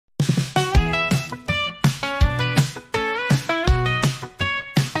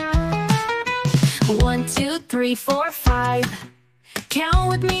3, 4, 5. Count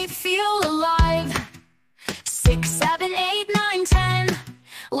with me, feel alive. 6, 7, 8, 9, 10.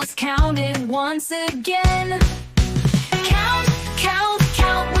 Let's count it once again. Count, count,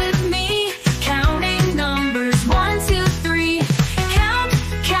 count with me. Counting numbers 1, 2, 3. Count,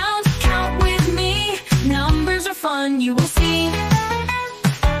 count, count with me. Numbers are fun, you will see.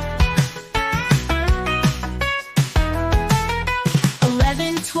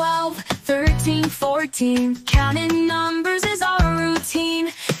 11, 12, 13, 14. Counting numbers is our routine.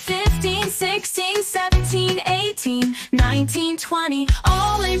 15, 16, 17, 18, 19, 20,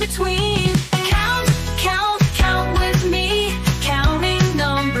 all in between. Count, count, count with me. Counting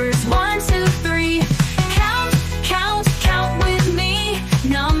numbers 1, 2, 3. Count, count, count with me.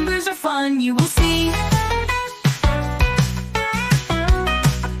 Numbers are fun, you will see.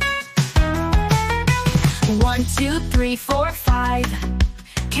 1, 2, 3, 4, 5.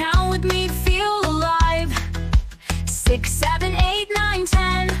 Count with me, feel alive. 6, 7, 8, 9,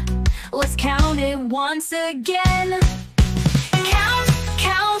 10. Let's count it once again. Count,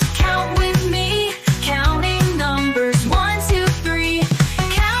 count, count with me. Counting numbers 1, 2, 3.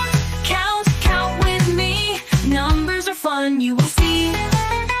 Count, count, count with me. Numbers are fun, you will see.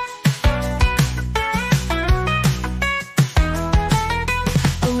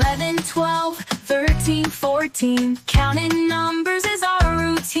 11, 12, 13, 14. Counting numbers is our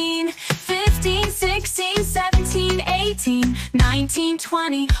routine. 15, 16, 17, 18, 19,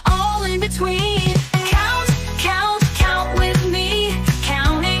 20, all in between. Count, count,